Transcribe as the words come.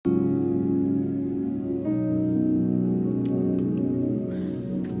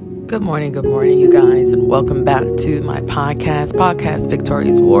Good morning, you guys, and welcome back to my podcast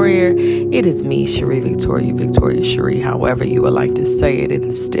Victorious Warrior. It is me, Cherie Victoria Cherie, however you would like to say it. It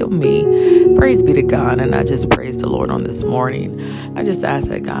is still me. Praise be to God, and I just praise the Lord on this morning. I just ask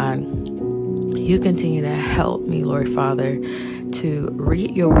that God, you continue to help me, Lord Father, to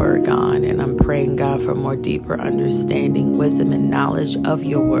read your word, God, and I'm praying, God, for more deeper understanding, wisdom, and knowledge of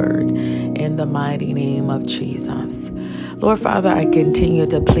your word in the mighty name of Jesus. Lord Father, I continue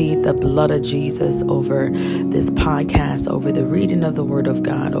to plead the blood of Jesus over this podcast, over the reading of the word of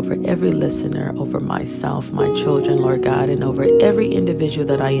God, over every listener, over myself, my children, Lord God, and over every individual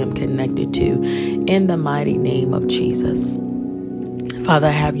that I am connected to in the mighty name of Jesus.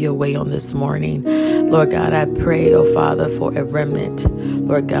 Father, have your way on this morning. Lord God, I pray, oh Father, for a remnant,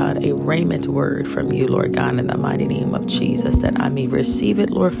 Lord God, a raiment word from you, Lord God, in the mighty name of Jesus, that I may receive it,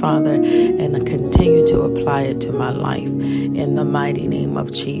 Lord Father, and continue to apply it to my life in the mighty name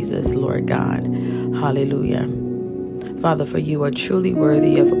of Jesus, Lord God. Hallelujah. Father, for you are truly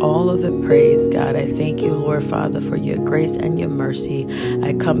worthy of all of the praise, God. I thank you, Lord Father, for your grace and your mercy.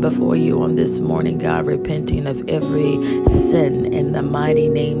 I come before you on this morning, God, repenting of every sin in the mighty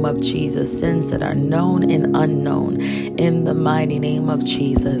name of Jesus, sins that are known and unknown in the mighty name of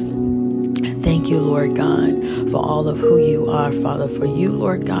Jesus. Thank you, Lord God, for all of who you are, Father. For you,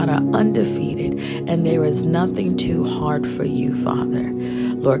 Lord God, are undefeated, and there is nothing too hard for you, Father.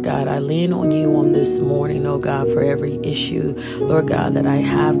 Lord God, I lean on you on this morning, oh God, for every issue, Lord God, that I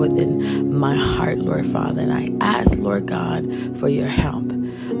have within my heart, Lord Father. And I ask, Lord God, for your help.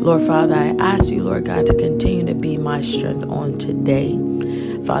 Lord Father, I ask you, Lord God, to continue to be my strength on today.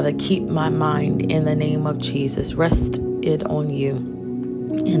 Father, keep my mind in the name of Jesus. Rest it on you.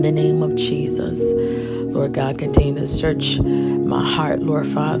 In the name of Jesus, Lord God, continue to search my heart, Lord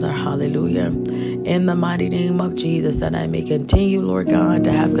Father, hallelujah. In the mighty name of Jesus, that I may continue, Lord God,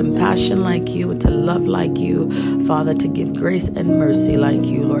 to have compassion like you, to love like you, Father, to give grace and mercy like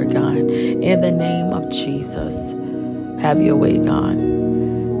you, Lord God. In the name of Jesus, have your way, God.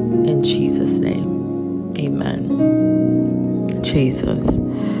 In Jesus' name, amen. Jesus.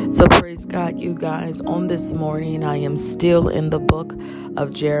 So praise God, you guys. On this morning, I am still in the book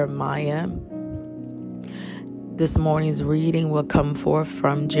of Jeremiah. This morning's reading will come forth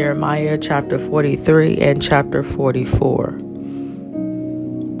from Jeremiah chapter 43 and chapter 44.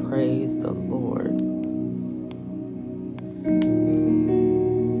 Praise the Lord.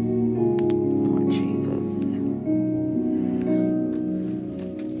 Lord Jesus.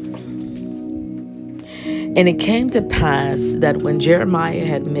 And it came to pass that when Jeremiah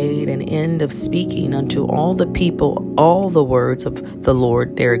had made an end of speaking unto all the people all the words of the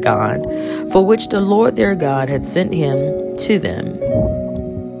Lord their God, for which the Lord their God had sent him to them,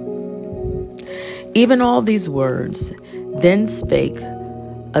 even all these words, then spake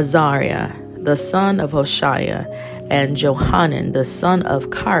Azariah the son of Hoshea, and Johanan the son of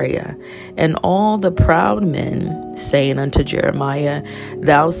Kareah, and all the proud men, saying unto Jeremiah,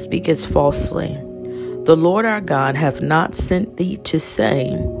 Thou speakest falsely. The Lord our God hath not sent thee to say,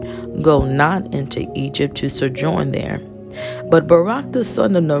 Go not into Egypt to sojourn there. But Barak the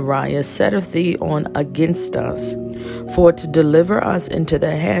son of Neriah setteth thee on against us, for to deliver us into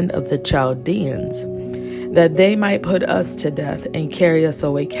the hand of the Chaldeans, that they might put us to death and carry us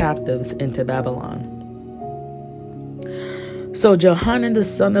away captives into Babylon. So Johanan the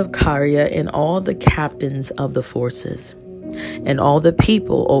son of Kareah and all the captains of the forces, and all the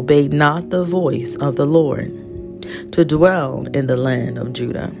people obeyed not the voice of the Lord, to dwell in the land of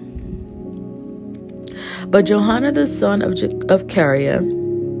Judah. But Johanan the son of Kareah,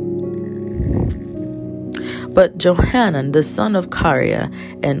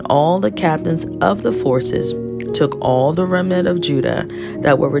 and all the captains of the forces took all the remnant of Judah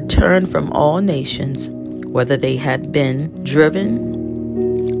that were returned from all nations, whether they had been driven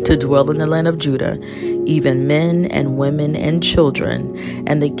to dwell in the land of Judah, even men and women and children,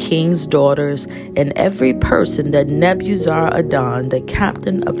 and the king's daughters, and every person that Nebuzaradan, the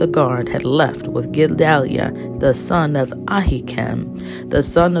captain of the guard, had left with Gedaliah, the son of Ahikam, the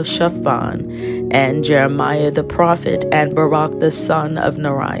son of Shaphan, and Jeremiah the prophet, and Barak the son of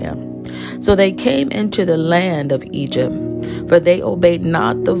Neriah. So they came into the land of Egypt, for they obeyed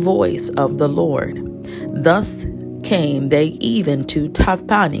not the voice of the Lord. Thus came they even to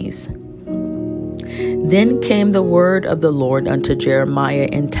Tahpanhes. Then came the word of the Lord unto Jeremiah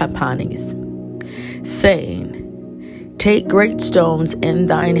in Tahpanhes, saying, Take great stones in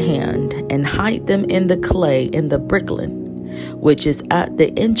thine hand, and hide them in the clay in the brickland, which is at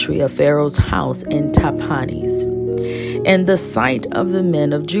the entry of Pharaoh's house in Tahpanhes, in the sight of the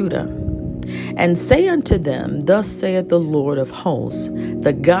men of Judah. And say unto them, Thus saith the Lord of hosts,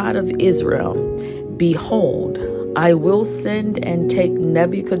 the God of Israel, Behold, I will send and take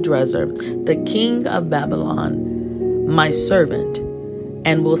Nebuchadrezzar, the king of Babylon, my servant,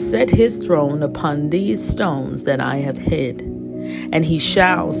 and will set his throne upon these stones that I have hid. And he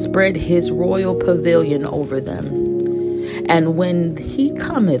shall spread his royal pavilion over them. And when he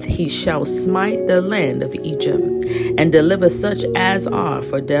cometh, he shall smite the land of Egypt, and deliver such as are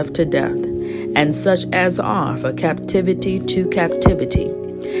for death to death, and such as are for captivity to captivity,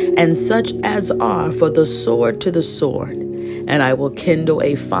 and such as are for the sword to the sword. And I will kindle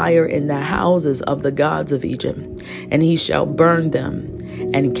a fire in the houses of the gods of Egypt, and he shall burn them,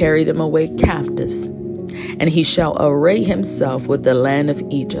 and carry them away captives. And he shall array himself with the land of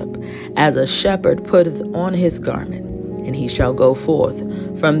Egypt, as a shepherd putteth on his garment, and he shall go forth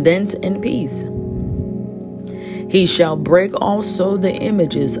from thence in peace. He shall break also the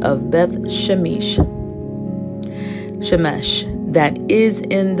images of Beth-Shemesh, that is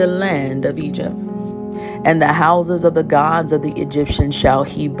in the land of Egypt, and the houses of the gods of the Egyptians shall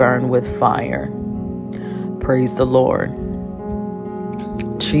he burn with fire. Praise the Lord.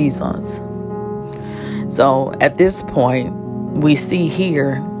 Jesus. So at this point, we see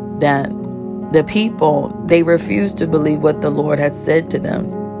here that the people, they refused to believe what the Lord had said to them.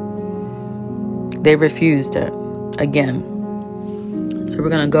 They refused it again. So we're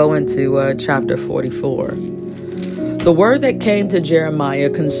going to go into chapter 44. The word that came to Jeremiah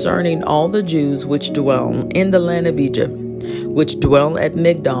concerning all the Jews which dwell in the land of Egypt, which dwell at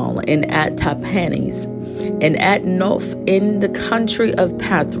Migdol and at Tahpanhes, and at Noph in the country of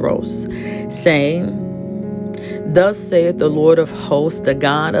Pathros, saying, Thus saith the Lord of hosts, the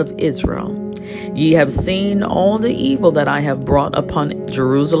God of Israel, Ye have seen all the evil that I have brought upon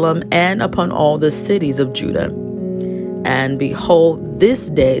Jerusalem and upon all the cities of Judah. And behold, this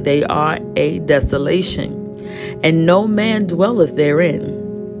day they are a desolation, and no man dwelleth therein,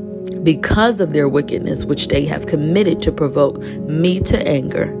 because of their wickedness which they have committed to provoke me to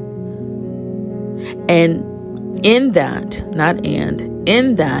anger. And in that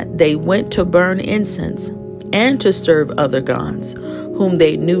they went to burn incense, and to serve other gods, whom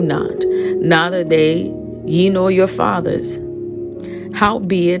they knew not, neither they, ye nor your fathers.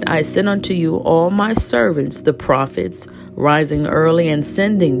 Howbeit I sent unto you all my servants, the prophets, rising early and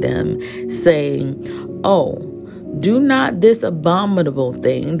sending them, saying, Oh, do not this abominable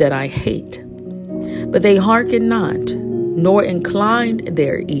thing that I hate. But they hearkened not, nor inclined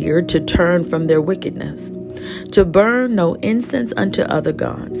their ear to turn from their wickedness, to burn no incense unto other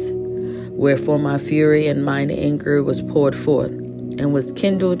gods. Wherefore my fury and mine anger was poured forth, and was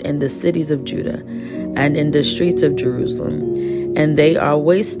kindled in the cities of Judah, and in the streets of Jerusalem, and they are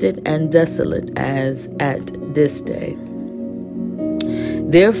wasted and desolate as at this day.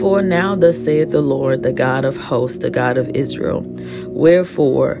 Therefore now thus saith the Lord, the God of hosts, the God of Israel,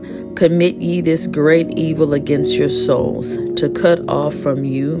 Wherefore commit ye this great evil against your souls, to cut off from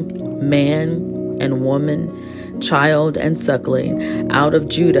you man and woman, child and suckling, out of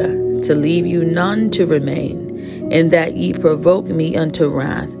Judah, to leave you none to remain, in that ye provoke me unto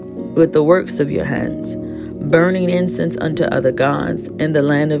wrath with the works of your hands, burning incense unto other gods in the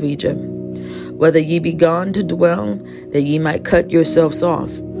land of Egypt. Whether ye be gone to dwell, that ye might cut yourselves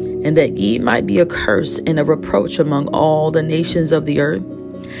off, and that ye might be a curse and a reproach among all the nations of the earth?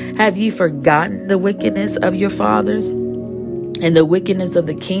 Have ye forgotten the wickedness of your fathers, and the wickedness of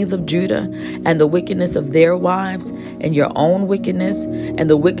the kings of Judah, and the wickedness of their wives, and your own wickedness, and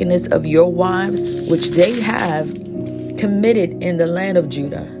the wickedness of your wives, which they have committed in the land of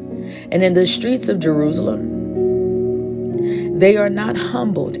Judah, and in the streets of Jerusalem? They are not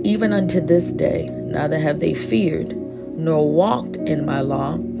humbled even unto this day, neither have they feared, nor walked in my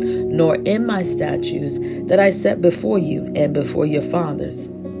law, nor in my statutes that I set before you and before your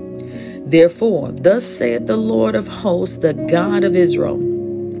fathers. Therefore, thus saith the Lord of hosts, the God of Israel,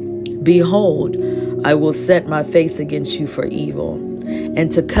 Behold, I will set my face against you for evil, and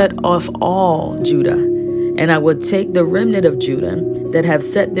to cut off all Judah. And I will take the remnant of Judah that have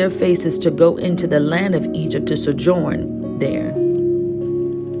set their faces to go into the land of Egypt to sojourn there.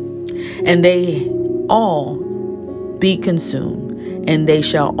 And they all be consumed, and they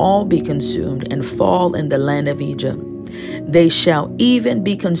shall all be consumed and fall in the land of Egypt. They shall even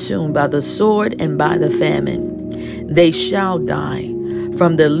be consumed by the sword and by the famine. They shall die,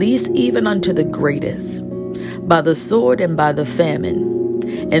 from the least even unto the greatest, by the sword and by the famine.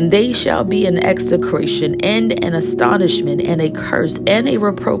 And they shall be an execration and an astonishment and a curse and a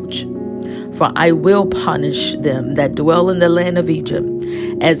reproach. For I will punish them that dwell in the land of Egypt,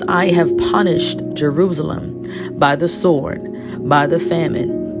 as I have punished Jerusalem, by the sword, by the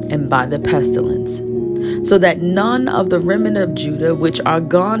famine, and by the pestilence, so that none of the remnant of Judah which are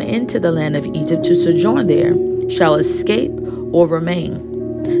gone into the land of Egypt to sojourn there shall escape or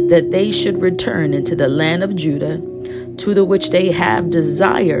remain, that they should return into the land of Judah, to the which they have a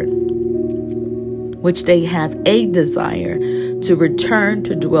desire to return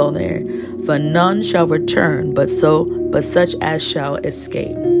to dwell there. For none shall return, but such as shall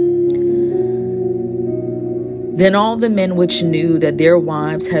escape. Then all the men which knew that their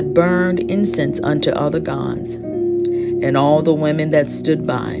wives had burned incense unto other gods, and all the women that stood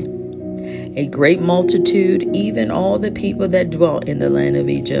by, a great multitude, even all the people that dwelt in the land of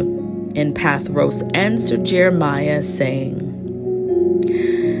Egypt, in Pathros, answered Jeremiah, saying,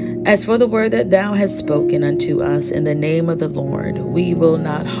 As for the word that thou hast spoken unto us in the name of the Lord, we will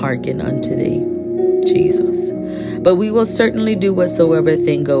not hearken unto thee, Jesus. But we will certainly do whatsoever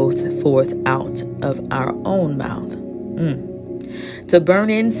thing goeth forth out of our own mouth, to burn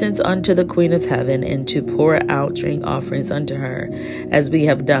incense unto the Queen of Heaven, and to pour out drink offerings unto her, as we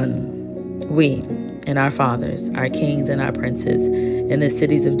have done, we and our fathers, our kings and our princes, in the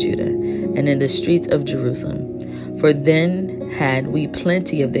cities of Judah, and in the streets of Jerusalem. For then had we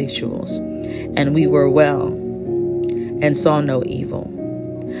plenty of victuals, and we were well, and saw no evil.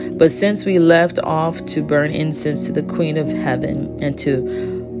 But since we left off to burn incense to the Queen of Heaven, and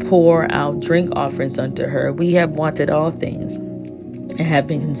to pour out drink offerings unto her, we have wanted all things, and have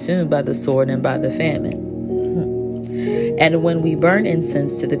been consumed by the sword and by the famine. And when we burned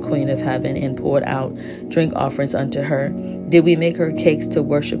incense to the Queen of Heaven, and poured out drink offerings unto her, did we make her cakes to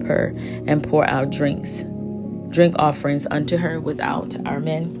worship her, and pour out drink offerings unto her without our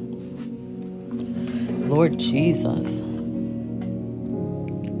men? Lord Jesus.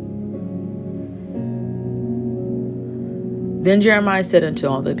 Then Jeremiah said unto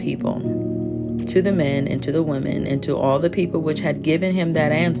all the people, to the men and to the women, and to all the people which had given him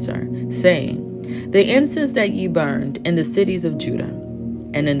that answer, saying, The incense that ye burned in the cities of Judah,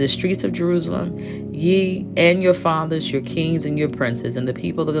 and in the streets of Jerusalem, ye and your fathers, your kings and your princes, and the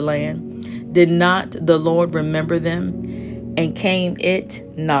people of the land, did not the Lord remember them, and came it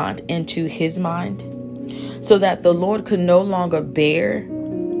not into his mind, so that the Lord could no longer bear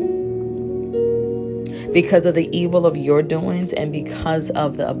because of the evil of your doings, and because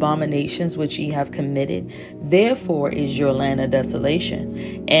of the abominations which ye have committed? Therefore is your land a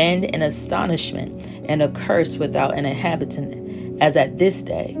desolation, and an astonishment, and a curse without an inhabitant, as at this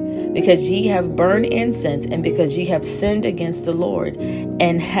day, because ye have burned incense, and because ye have sinned against the Lord,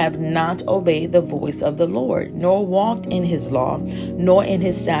 and have not obeyed the voice of the Lord, nor walked in his law, nor in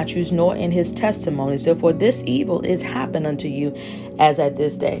his statutes, nor in his testimonies. Therefore this evil is happened unto you as at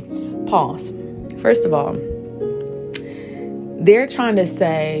this day. Pause. First of all, they're trying to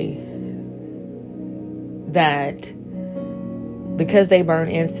say that because they burn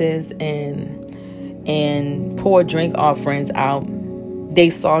incense and pour drink offerings out, they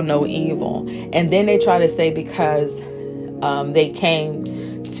saw no evil. And then they try to say because they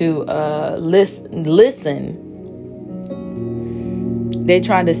came to listen, they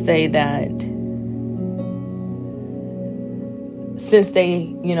try to say that since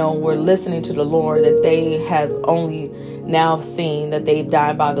they, were listening to the Lord, that they have only now seen that they've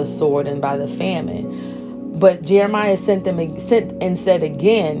died by the sword and by the famine. But Jeremiah sent and said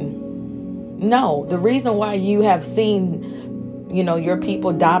again, no, the reason why you have seen, your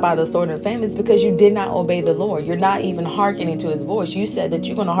people die by the sword and famine is because you did not obey the Lord. You're not even hearkening to his voice. You said that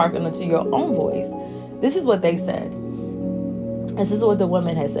you're going to hearken unto your own voice. This is what they said. This is what the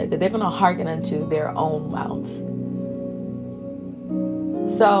women had said, that they're going to hearken unto their own mouths.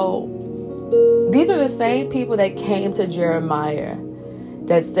 So these are the same people that came to Jeremiah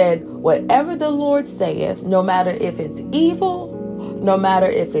that said, whatever the Lord saith, no matter if it's evil, no matter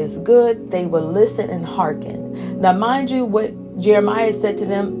if it's good, they will listen and hearken. Now, mind you, what Jeremiah said to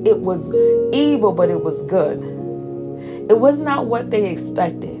them, it was evil, but it was good. It was not what they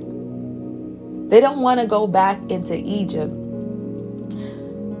expected. They don't want to go back into Egypt.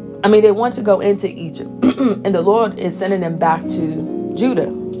 They want to go into Egypt, and the Lord is sending them back to Judah.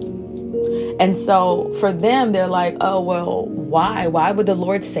 And so for them, they're like, oh, well, why? Why would the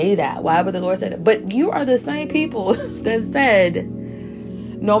Lord say that? Why would the Lord say that? But you are the same people that said,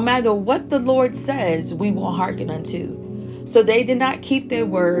 no matter what the Lord says, we will hearken unto. So they did not keep their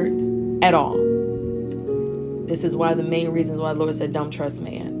word at all. This is why the main reasons why the Lord said, don't trust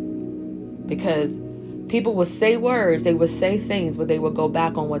man. Because people would say words, they would say things, but they would go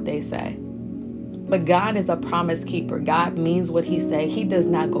back on what they say. But God is a promise keeper. God means what he say. He does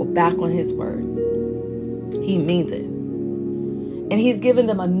not go back on his word. He means it. And he's given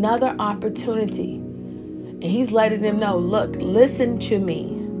them another opportunity. And he's letting them know, look, listen to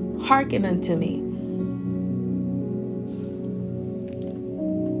me. hearken unto me.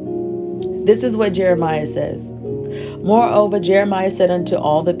 This is what Jeremiah says. Moreover, Jeremiah said unto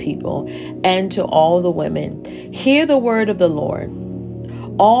all the people and to all the women, hear the word of the Lord,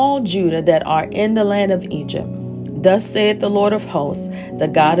 all Judah that are in the land of Egypt. Thus saith the Lord of hosts, the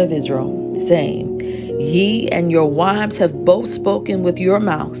God of Israel, saying, ye and your wives have both spoken with your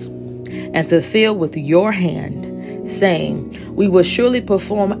mouths and fulfilled with your hand, saying, we will surely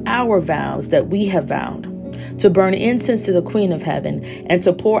perform our vows that we have vowed, to burn incense to the Queen of heaven, and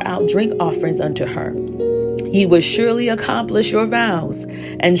to pour out drink offerings unto her. Ye will surely accomplish your vows,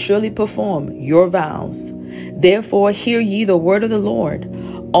 and surely perform your vows. Therefore hear ye the word of the Lord,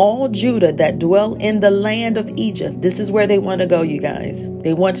 all Judah that dwell in the land of Egypt. This is where they want to go, you guys.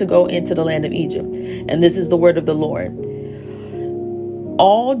 They want to go into the land of Egypt. And this is the word of the Lord.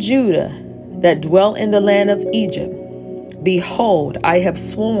 All Judah that dwell in the land of Egypt, behold, I have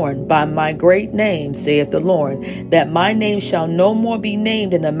sworn by my great name, saith the Lord, that my name shall no more be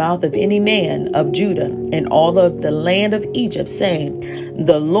named in the mouth of any man of Judah in all of the land of Egypt, saying,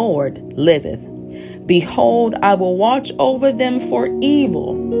 the Lord liveth. Behold, I will watch over them for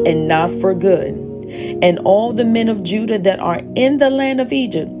evil and not for good. And all the men of Judah that are in the land of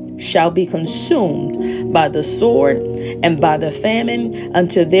Egypt shall be consumed by the sword and by the famine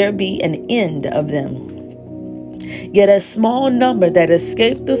until there be an end of them. Yet a small number that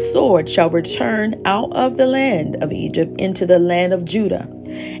escaped the sword shall return out of the land of Egypt into the land of Judah.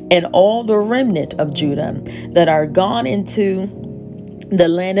 And all the remnant of Judah that are gone into the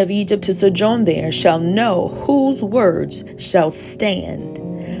land of Egypt to sojourn there shall know whose words shall stand,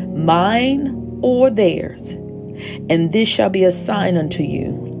 mine or theirs. And this shall be a sign unto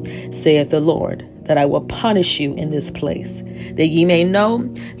you, saith the Lord, that I will punish you in this place, that ye may know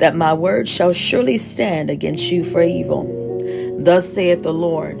that my word shall surely stand against you for evil. Thus saith the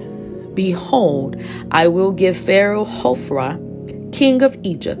Lord, behold, I will give Pharaoh Hophra, king of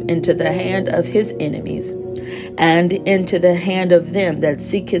Egypt, into the hand of his enemies, and into the hand of them that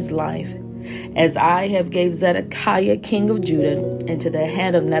seek his life, as I have gave Zedekiah, king of Judah, into the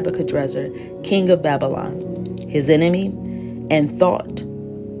hand of Nebuchadrezzar, king of Babylon, his enemy, and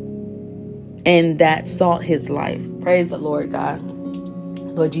that sought his life. Praise the Lord God.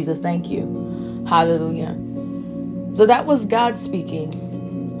 Lord Jesus, thank you. Hallelujah. So that was God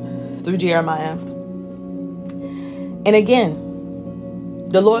speaking through Jeremiah. And again,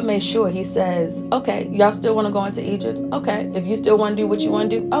 the Lord made sure, he says, okay, y'all still want to go into Egypt? Okay. If you still want to do what you want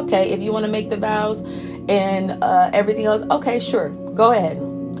to do? Okay. If you want to make the vows and everything else? Okay, sure. Go ahead.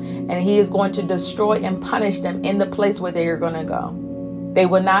 And he is going to destroy and punish them in the place where they are going to go. They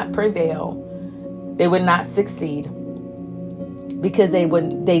will not prevail. They would not succeed because they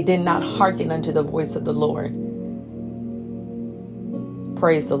did not hearken unto the voice of the Lord.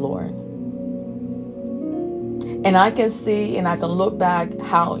 Praise the Lord. And I can see and I can look back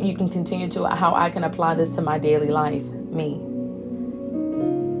how you can continue to, how I can apply this to my daily life, me.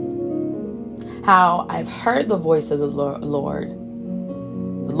 How I've heard the voice of the Lord.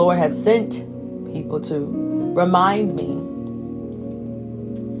 The Lord has sent people to remind me.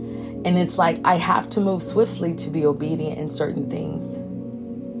 And it's like I have to move swiftly to be obedient in certain things.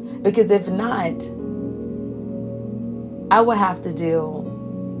 Because if not, I will have to deal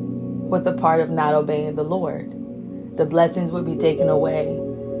with the part of not obeying the Lord. The blessings will be taken away.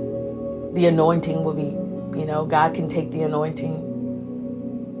 The anointing will be, God can take the anointing.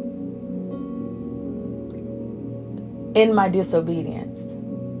 In my disobedience.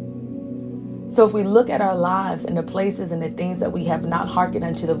 So if we look at our lives and the places and the things that we have not hearkened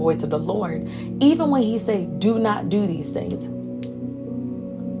unto the voice of the Lord, even when he say, do not do these things,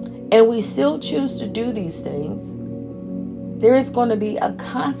 and we still choose to do these things, there is going to be a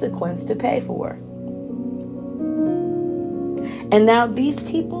consequence to pay for. And now these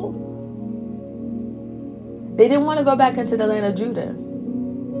people, they didn't want to go back into the land of Judah.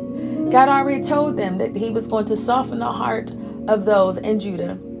 God already told them that he was going to soften the heart of those in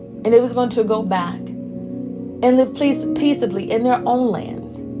Judah, and they was going to go back and live peaceably in their own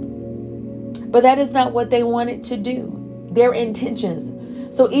land. But that is not what they wanted to do, their intentions.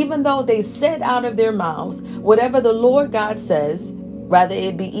 So even though they said out of their mouths, whatever the Lord God says, whether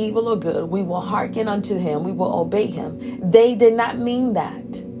it be evil or good, we will hearken unto him, we will obey him. They did not mean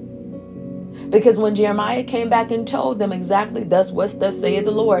that. Because when Jeremiah came back and told them exactly, thus saith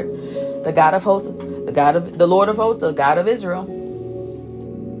the Lord, the God of hosts, the Lord of hosts, the God of Israel,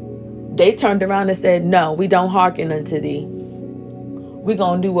 they turned around and said, no, we don't hearken unto thee. We're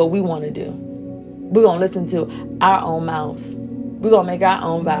going to do what we want to do. We're going to listen to our own mouths. We're going to make our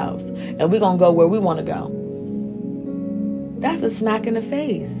own vows. And we're going to go where we want to go. That's a smack in the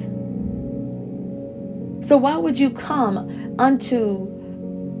face. So why would you come unto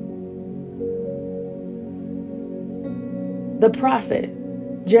the prophet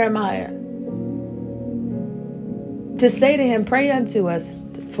Jeremiah to say to him, pray unto us,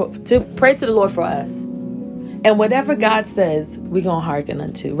 to pray to the Lord for us? And whatever God says, we're going to hearken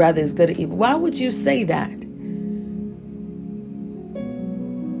unto, rather it's good or evil. Why would you say that?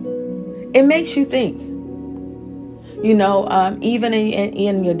 It makes you think. You know, even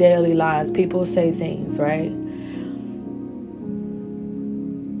in your daily lives, people say things, right?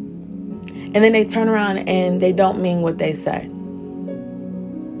 And then they turn around and they don't mean what they say.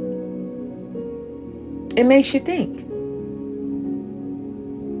 It makes you think.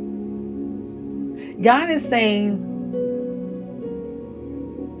 God is saying,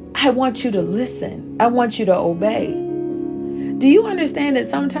 I want you to listen. I want you to obey. Do you understand that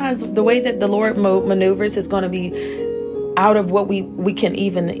sometimes the way that the Lord maneuvers is going to be out of what we can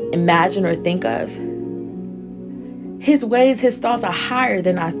even imagine or think of? His ways, his thoughts are higher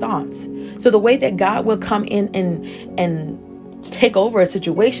than our thoughts. So the way that God will come in and take over a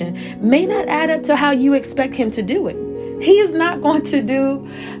situation may not add up to how you expect him to do it. He is not going to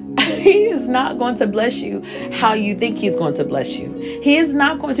bless you how you think he's going to bless you. He is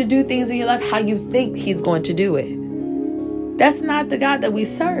not going to do things in your life how you think he's going to do it. That's not the God that we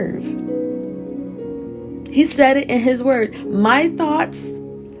serve. He said it in his word. My thoughts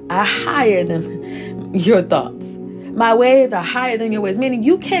are higher than your thoughts. My ways are higher than your ways. Meaning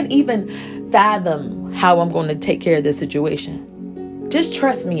you can't even fathom how I'm going to take care of this situation. Just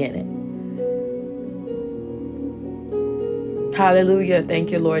trust me in it. Hallelujah.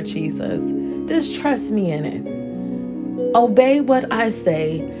 Thank you, Lord Jesus. Just trust me in it. Obey what I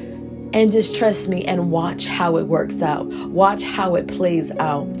say and just trust me and watch how it works out. Watch how it plays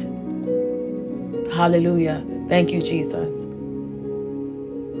out. Hallelujah. Thank you, Jesus.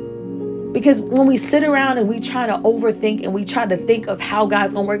 Because when we sit around and we try to overthink and we try to think of how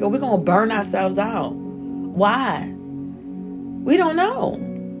God's going to work, we're going to burn ourselves out. Why? We don't know.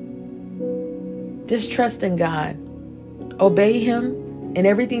 Just trust in God. Obey him in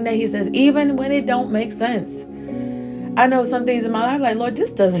everything that he says, even when it don't make sense. I know some things in my life, like, Lord,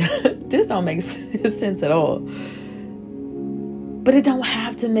 this don't make sense at all. But it don't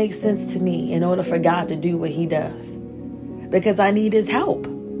have to make sense to me in order for God to do what he does, because I need his help.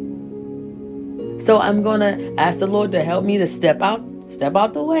 So I'm going to ask the Lord to help me to step out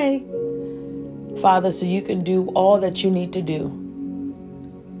the way, Father, so you can do all that you need to do.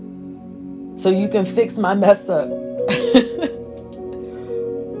 So you can fix my mess up.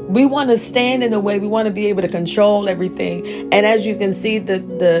 We want to stand in the way. We want to be able to control everything. And as you can see,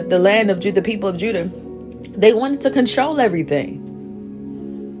 the land of Judah, the people of Judah, they wanted to control everything.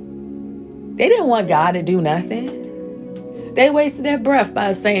 They didn't want God to do nothing. They wasted their breath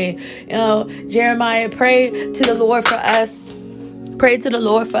by saying, Jeremiah, pray to the Lord for us. Pray to the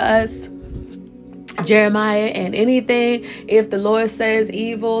Lord for us, Jeremiah, and anything, if the Lord says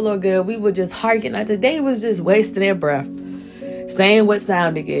evil or good, we would just hearken unto. They was just wasting their breath, saying what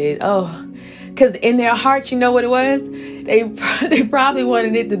sounded good. Oh, because in their hearts, you know what it was? They probably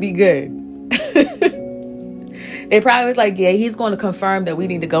wanted it to be good. They probably was like, yeah, he's going to confirm that we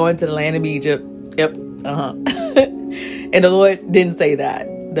need to go into the land of Egypt. Yep. And the Lord didn't say that.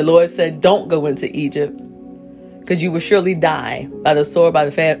 The Lord said, don't go into Egypt, because you will surely die by the sword, by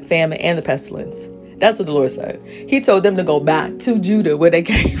the famine, and the pestilence. That's what the Lord said. He told them to go back to Judah, where they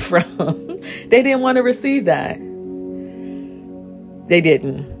came from. They didn't want to receive that. They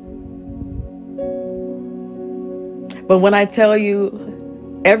didn't. But when I tell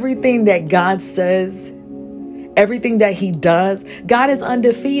you everything that God says, everything that he does, God is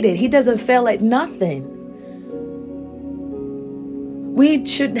undefeated. He doesn't fail at nothing. We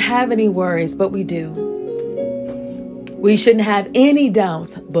shouldn't have any worries, but we do. We shouldn't have any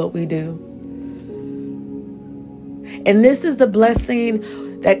doubts, but we do. And this is the blessing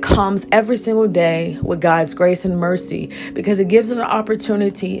that comes every single day with God's grace and mercy, because it gives us an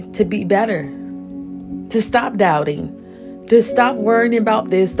opportunity to be better, to stop doubting, to stop worrying about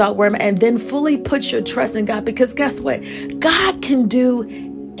this, stop worrying, and then fully put your trust in God. Because guess what? God can do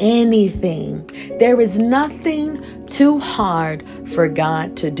anything. There is nothing too hard for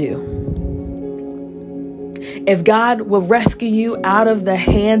God to do. If God will rescue you out of the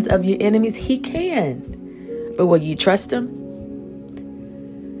hands of your enemies, he can. But will you trust him?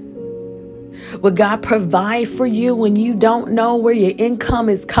 Will God provide for you when you don't know where your income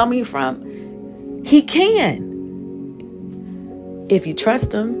is coming from? He can. If you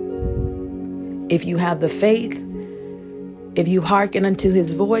trust him, if you have the faith, if you hearken unto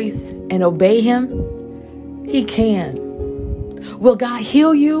his voice and obey him, he can. Will God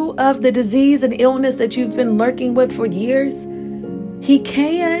heal you of the disease and illness that you've been lurking with for years? He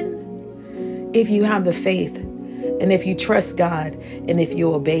can, if you have the faith and if you trust God and if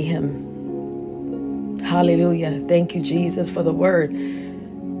you obey him. Hallelujah. Thank you, Jesus, for the word.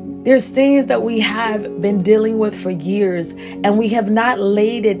 There's things that we have been dealing with for years, and we have not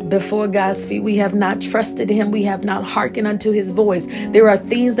laid it before God's feet. We have not trusted him. We have not hearkened unto his voice. There are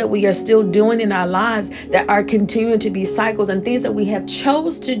things that we are still doing in our lives that are continuing to be cycles, and things that we have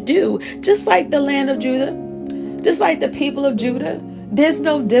chose to do, just like the land of Judah, just like the people of Judah. There's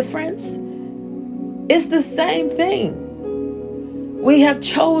no difference. It's the same thing. We have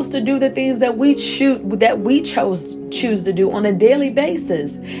chose to do the things that we choose to do on a daily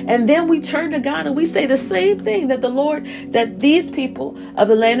basis. And then we turn to God and we say the same thing that these people of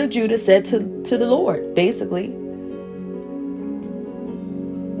the land of Judah said to the Lord, basically.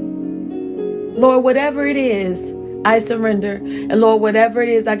 Lord, whatever it is, I surrender. And Lord, whatever it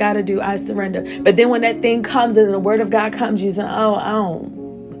is I got to do, I surrender. But then when that thing comes and the word of God comes, you say, oh, I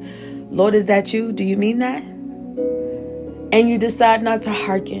don't. Lord, is that you? Do you mean that? And you decide not to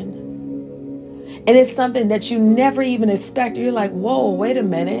hearken. And it's something that you never even expected. You're like, whoa, wait a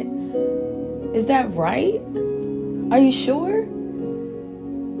minute. Is that right? Are you sure?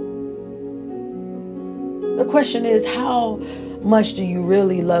 The question is, how much do you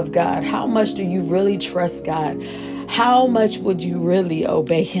really love God? How much do you really trust God? How much would you really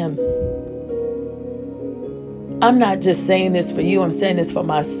obey him? I'm not just saying this for you. I'm saying this for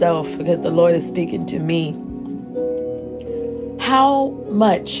myself because the Lord is speaking to me. How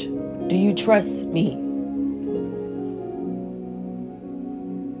much do you trust me?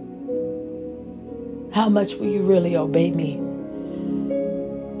 How much will you really obey me?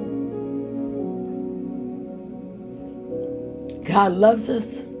 God loves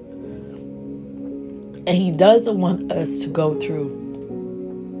us, and he doesn't want us to go through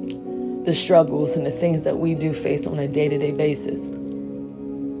the struggles and the things that we do face on a day-to-day basis.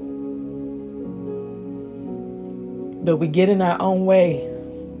 But we get in our own way,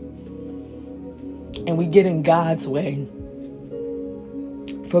 and we get in God's way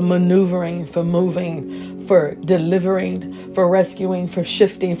for maneuvering, for moving, for delivering, for rescuing, for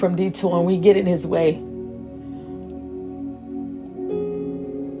shifting, from detouring. We get in his way.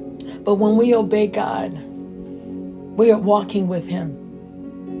 But when we obey God, we are walking with him.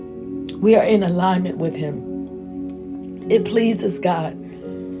 We are in alignment with him. It pleases God.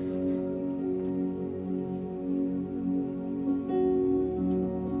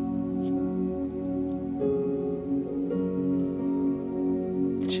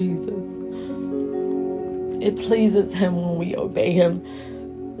 Jesus. It pleases him when we obey him.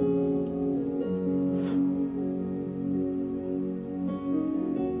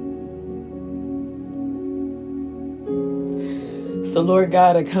 So Lord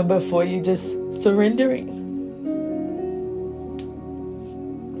God, I come before you just surrendering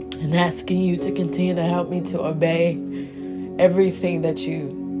and asking you to continue to help me to obey everything that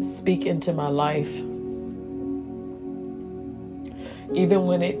you speak into my life. Even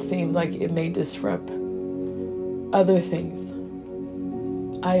when it seems like it may disrupt other things,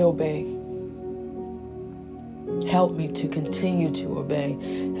 I obey. Help me to continue to obey.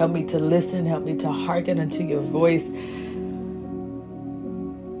 Help me to listen. Help me to hearken unto your voice.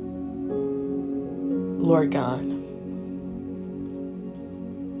 Lord God.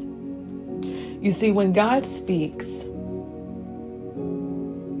 You see, when God speaks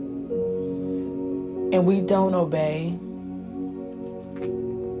and we don't obey,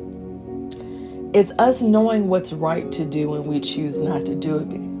 it's us knowing what's right to do and we choose not to do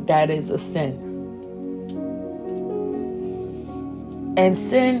it. That is a sin. And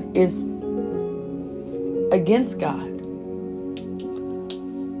sin is against God.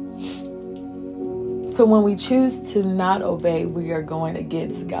 So when we choose to not obey, we are going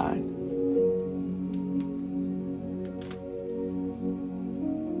against God.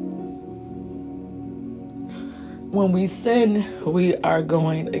 When we sin, we are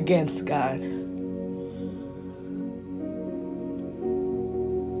going against God.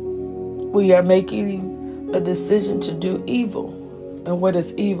 We are making a decision to do evil. And what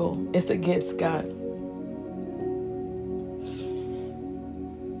is evil? It's against God.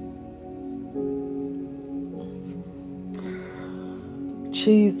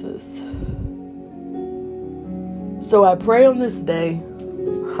 Jesus. So I pray on this day,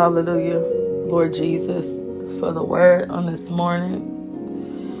 hallelujah, Lord Jesus, for the word on this morning.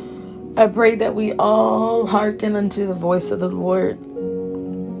 I pray that we all hearken unto the voice of the Lord,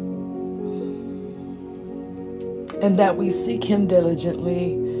 and that we seek him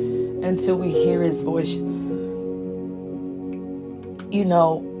diligently until we hear his voice. You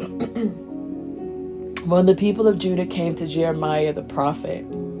know, when the people of Judah came to Jeremiah the prophet,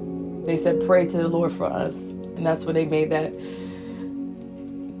 they said, pray to the Lord for us. And that's when they made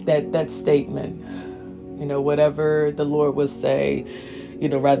that statement. You know, whatever the Lord will say, you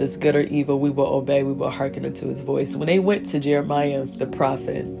know, whether it's good or evil, we will obey, we will hearken unto his voice. When they went to Jeremiah the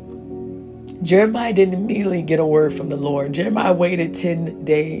prophet, Jeremiah didn't immediately get a word from the Lord. Jeremiah waited 10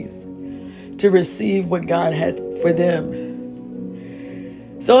 days to receive what God had for them.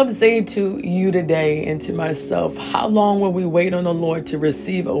 So I'm saying to you today and to myself, how long will we wait on the Lord to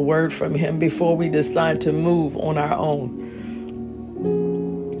receive a word from him before we decide to move on our own?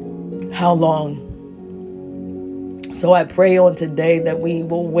 How long? So I pray on today that we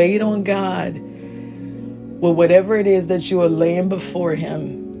will wait on God with whatever it is that you are laying before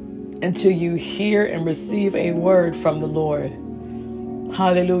him until you hear and receive a word from the Lord.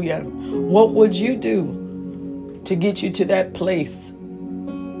 Hallelujah. What would you do to get you to that place?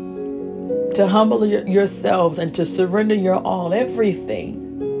 To humble yourselves and to surrender your all, everything.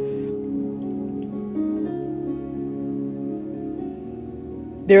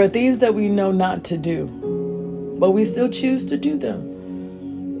 There are things that we know not to do, but we still choose to do them.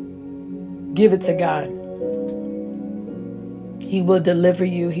 Give it to God. He will deliver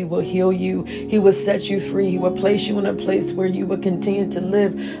you. He will heal you. He will set you free. He will place you in a place where you will continue to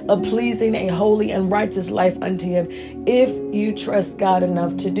live a pleasing, a holy, and righteous life unto him if you trust God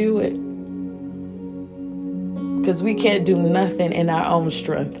enough to do it. Because we can't do nothing in our own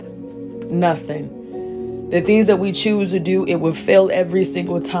strength. Nothing. The things that we choose to do, it will fail every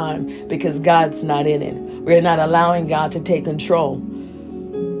single time because God's not in it. We're not allowing God to take control.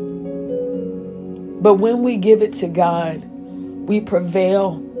 But when we give it to God, we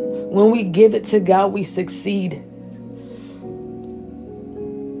prevail. When we give it to God, we succeed.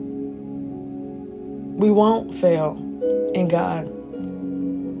 We won't fail in God.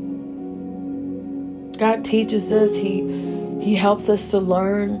 God teaches us. He helps us to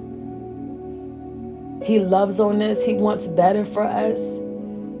learn. He loves on us. He wants better for us.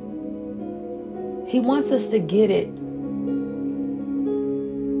 He wants us to get it.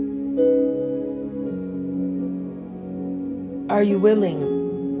 Are you willing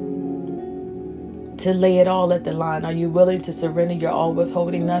to lay it all at the line? Are you willing to surrender your all,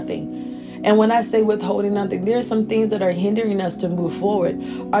 withholding nothing? And when I say withholding nothing, there are some things that are hindering us to move forward.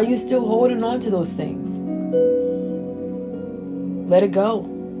 Are you still holding on to those things? Let it go.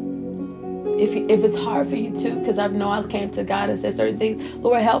 If it's hard for you too, because I know I came to God and said certain things,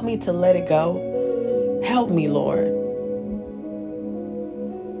 Lord, help me to let it go. Help me, Lord.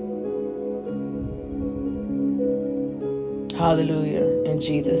 Hallelujah. In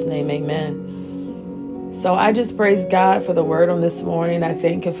Jesus' name, amen. So I just praise God for the word on this morning. I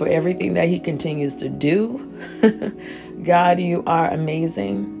thank him for everything that he continues to do. God, you are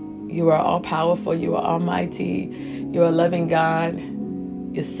amazing. You are all powerful. You are almighty. You're a loving God.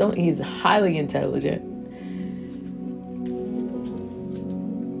 He's highly intelligent.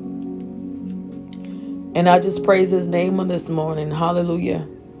 And I just praise his name on this morning. Hallelujah.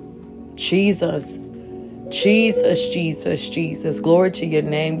 Jesus. Jesus, Jesus, Jesus. Glory to your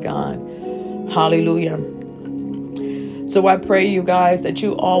name, God. Hallelujah. So I pray, you guys, that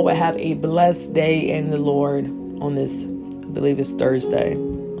you all will have a blessed day in the Lord on this, I believe it's Thursday,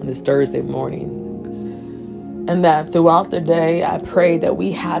 on this Thursday morning. And that throughout the day, I pray that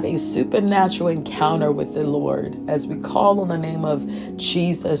we have a supernatural encounter with the Lord as we call on the name of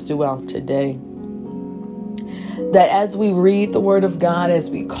Jesus throughout today. That as we read the word of God, as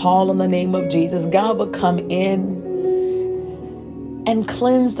we call on the name of Jesus, God will come in and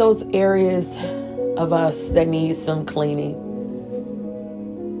cleanse those areas of us that need some cleaning.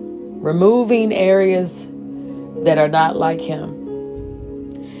 Removing areas that are not like him.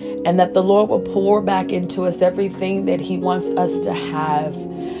 And that the Lord will pour back into us everything that he wants us to have.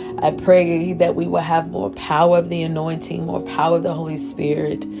 I pray that we will have more power of the anointing, more power of the Holy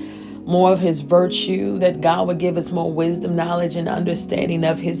Spirit, more of his virtue, that God will give us more wisdom, knowledge, and understanding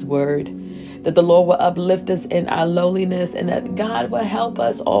of his word. That the Lord will uplift us in our lowliness, and that God will help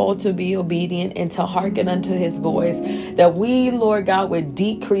us all to be obedient and to hearken unto his voice. That we, Lord God, would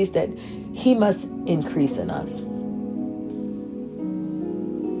decrease, that he must increase in us.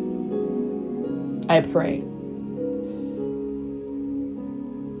 I pray.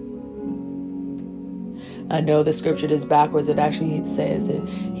 I know the scripture is backwards. It actually says that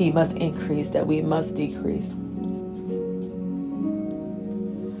he must increase, that we must decrease.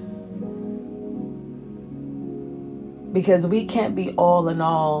 Because we can't be all in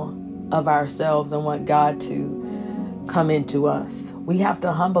all of ourselves and want God to come into us. We have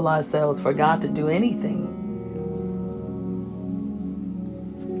to humble ourselves for God to do anything.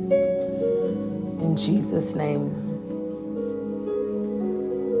 In Jesus' name.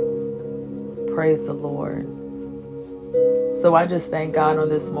 Praise the Lord. So I just thank God on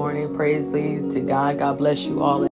this morning. Praise be to God. God bless you all.